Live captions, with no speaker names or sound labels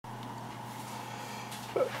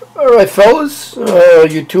Alright fellas,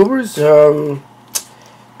 YouTubers,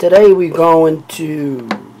 today we're going to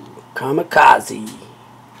Kamikaze.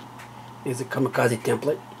 Here's a Kamikaze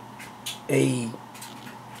template. A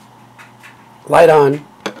lite-On,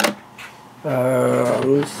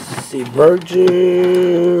 let's see,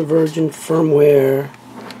 Virgin firmware,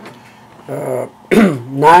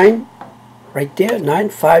 9, right there,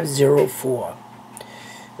 9504.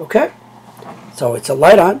 Okay, so it's a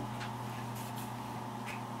lite-On.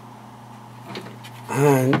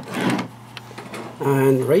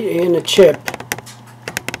 And right in the chip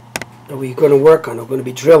that we're going to work on, we're going to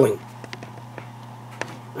be drilling.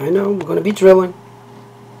 I know, we're going to be drilling.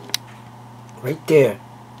 Right there.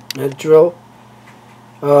 That drill.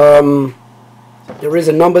 There is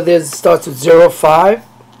a number there that starts with 05.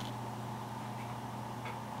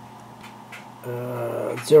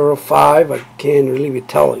 05, I can't really be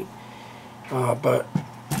telling. But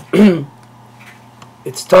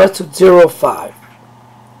it starts with 05.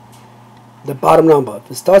 The bottom number. If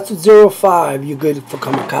it starts with 05, you're good for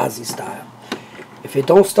Kamikaze style. If it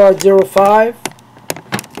don't start 05,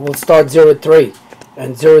 we'll start 03.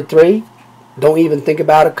 And 03, don't even think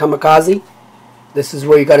about it, Kamikaze. This is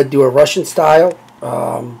where you got to do a Russian style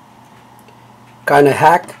kind of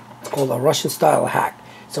hack. It's called a Russian style hack.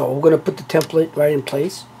 So we're going to put the template right in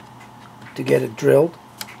place to get it drilled.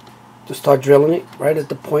 To start drilling it right at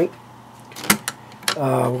the point.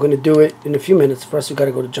 We're going to do it in a few minutes. First, we got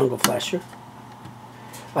to go to Jungle Flasher.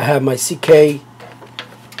 I have my CK3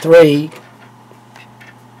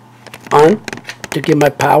 on to give my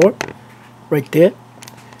power right there.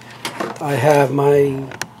 I have my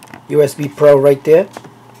USB Pro right there,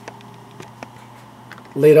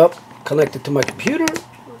 lit up, connected to my computer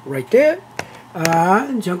right there.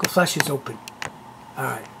 And Jungle Flash is open.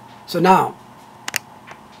 Alright, so now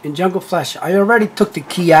in Jungle Flash, I already took the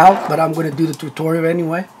key out, but I'm going to do the tutorial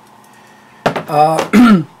anyway.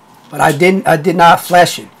 But I did not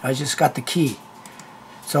flash it. I just got the key.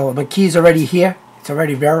 So my key is already here. It's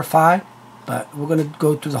already verified, but we're going to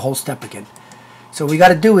go through the whole step again. So what we got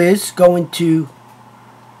to do is go into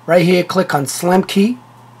right here, click on Slam Key.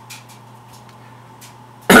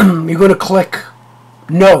 You're going to click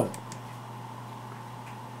No.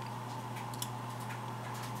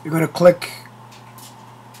 You're going to click.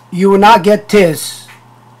 You will not get this.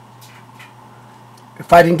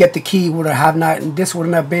 If I didn't get the key, this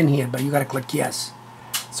wouldn't have been here, but you gotta click yes.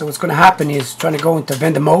 So what's gonna happen is trying to go into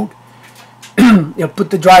vendor mode. You'll put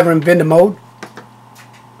the driver in vendor mode,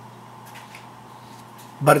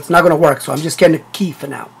 but it's not gonna work, so I'm just getting a key for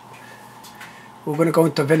now. We're gonna go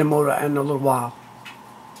into vendor mode in a little while.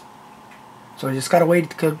 So I just gotta wait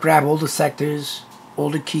to grab all the sectors, all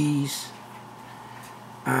the keys,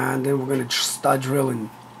 and then we're gonna start drilling.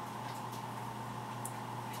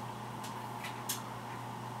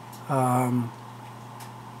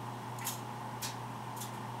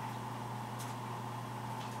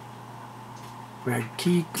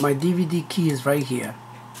 My DVD key is right here.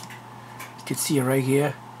 You can see it right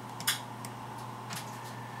here.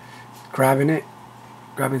 Grabbing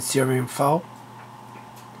serial info.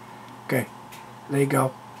 Okay, there you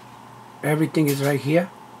go. Everything is right here.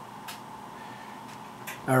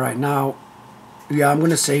 Alright, now, yeah, I'm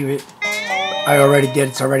gonna save it. I already did.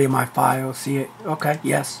 It's already in my file. See it? Okay,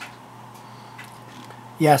 yes.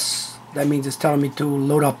 Yes, that means it's telling me to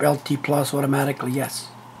load up LT Plus automatically. Yes.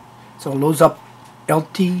 So it loads up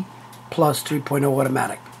LT Plus 3.0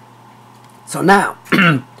 automatic. So now,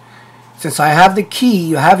 since I have the key,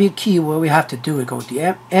 you have your key, what we have to do is go to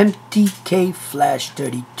the MTK Flash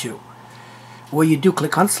 32. What you do,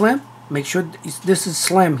 click on Slam. Make sure this is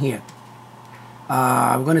Slam here.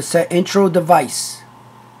 We're going to set intro device.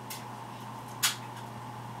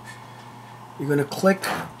 You're going to click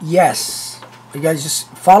yes. You guys just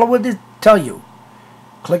follow what they tell you.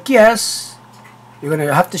 Click yes. You're going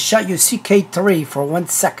to have to shut your CK3 for 1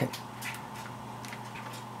 second.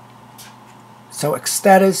 So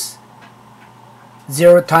status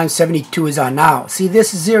 0 times 72 is on now. See,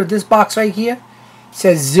 this is 0. This box right here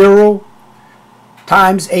says 0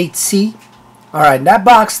 times 8C. Alright, that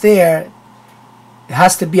box there, it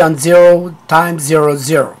has to be on 0 times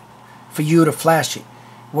 00 for you to flash it.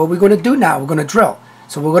 What we're going to do now, we're going to drill.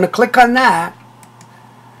 So we're going to click on that.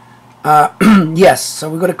 Yes, so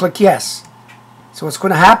we're going to click yes. So what's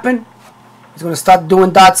going to happen, it's going to start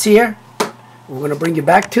doing dots here. We're going to bring you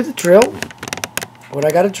back to the drill. What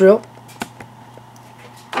I got to drill.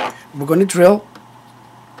 We're going to drill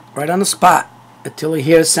right on the spot until we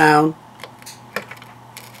hear a sound.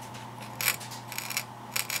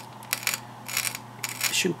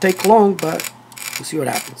 It shouldn't take long, but we'll see what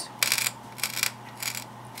happens.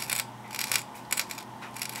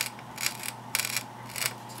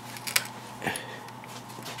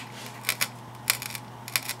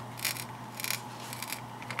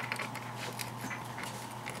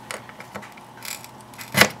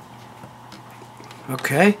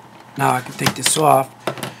 Okay, now I can take this off.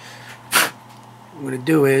 What I'm going to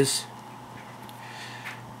do is,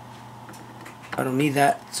 I don't need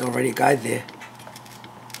that, it's already a guide there.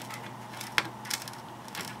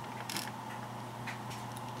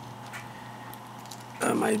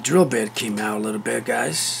 My drill bit came out a little bit,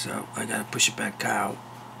 guys, so I gotta push it back out.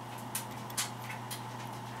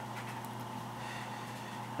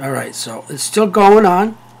 Alright, so it's still going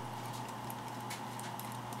on.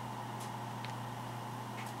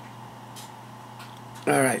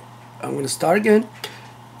 Alright, I'm gonna start again.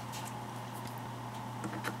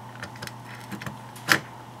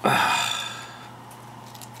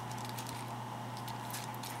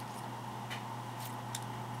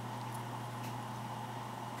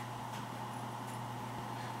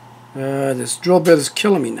 This drill bit is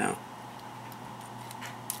killing me now.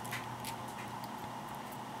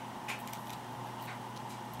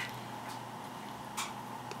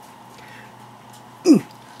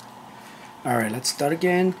 Alright, let's start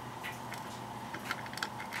again.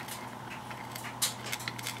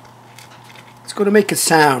 It's going to make a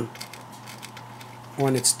sound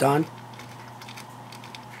when it's done.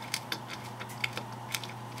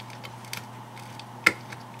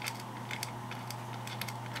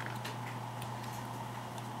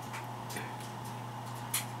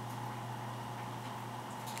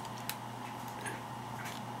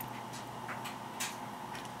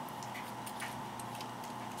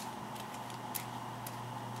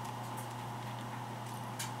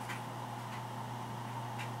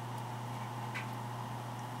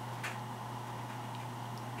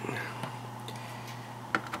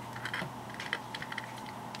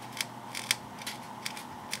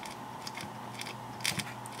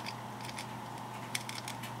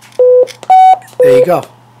 There you go.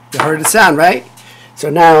 You heard the sound, right? So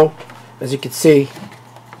now, as you can see,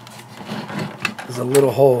 there's a little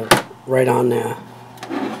hole right on there,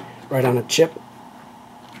 right on the chip.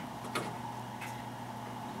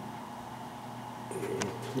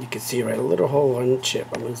 You can see right a little hole on the chip.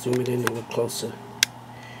 I'm going to zoom it in a little closer.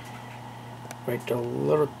 Right the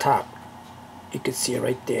little top. You can see it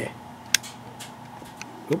right there.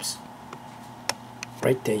 Oops.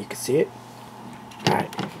 Right there, you can see it. Alright.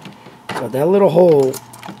 So that little hole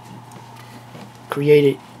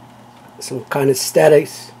created some kind of static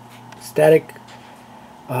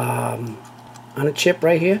on a chip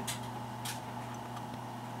right here.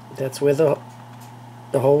 That's where the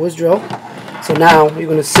hole was drilled. So now you're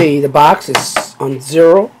going to see the box is on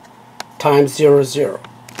 0 times 0, 0.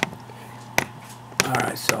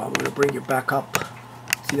 Alright, so I'm going to bring it back up.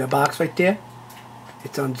 See that box right there?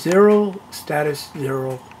 It's on 0, status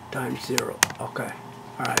 0 times 0. Okay.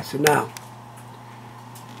 Alright, so now,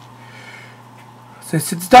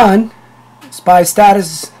 since it's done, SPI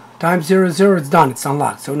status times 0, 0, it's done. It's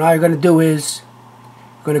unlocked. So now you're going to do is,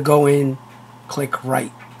 you're going to go in, click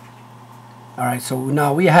right. Alright, so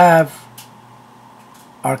now we have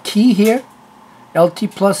our key here,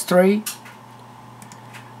 LT plus 3.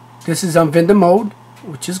 This is on vendor mode,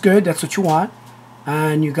 which is good. That's what you want.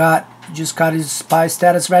 And you just got his SPI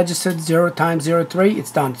status registered 0 times 0, 3.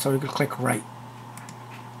 It's done. So you can click right.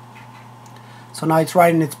 So now it's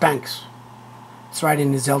right in its banks. It's right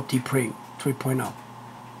in his LT Pre 3.0.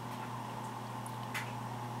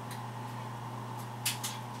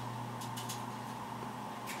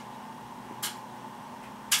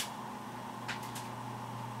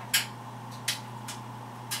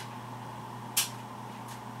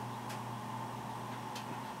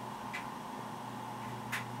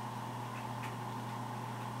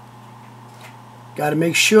 Got to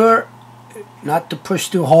make sure not to push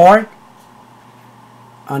too hard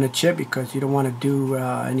on the chip because you don't want to do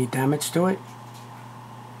any damage to it.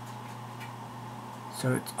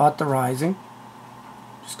 So it's authorizing.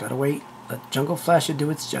 Just gotta wait. Let Jungle Flasher do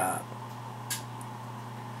its job.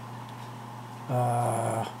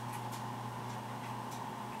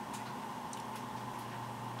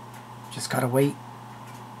 Just gotta wait.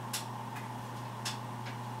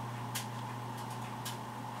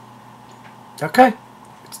 Okay,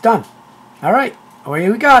 it's done. All right, well,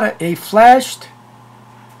 here we got it. A flashed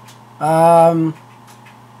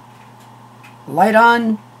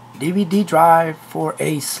lite-On DVD drive for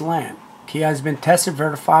a SLAM. Key has been tested,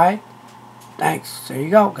 verified. Thanks. There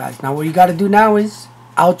you go, guys. Now what you got to do now is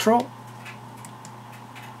outro,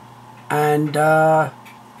 and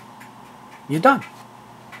you're done.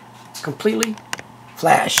 Completely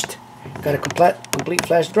flashed. Got a complete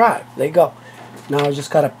flash drive. There you go. Now I just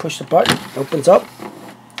gotta push the button. It opens up,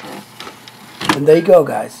 and there you go,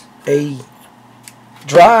 guys. A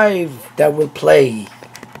drive that will play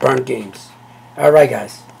burn games. All right,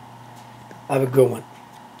 guys. Have a good one.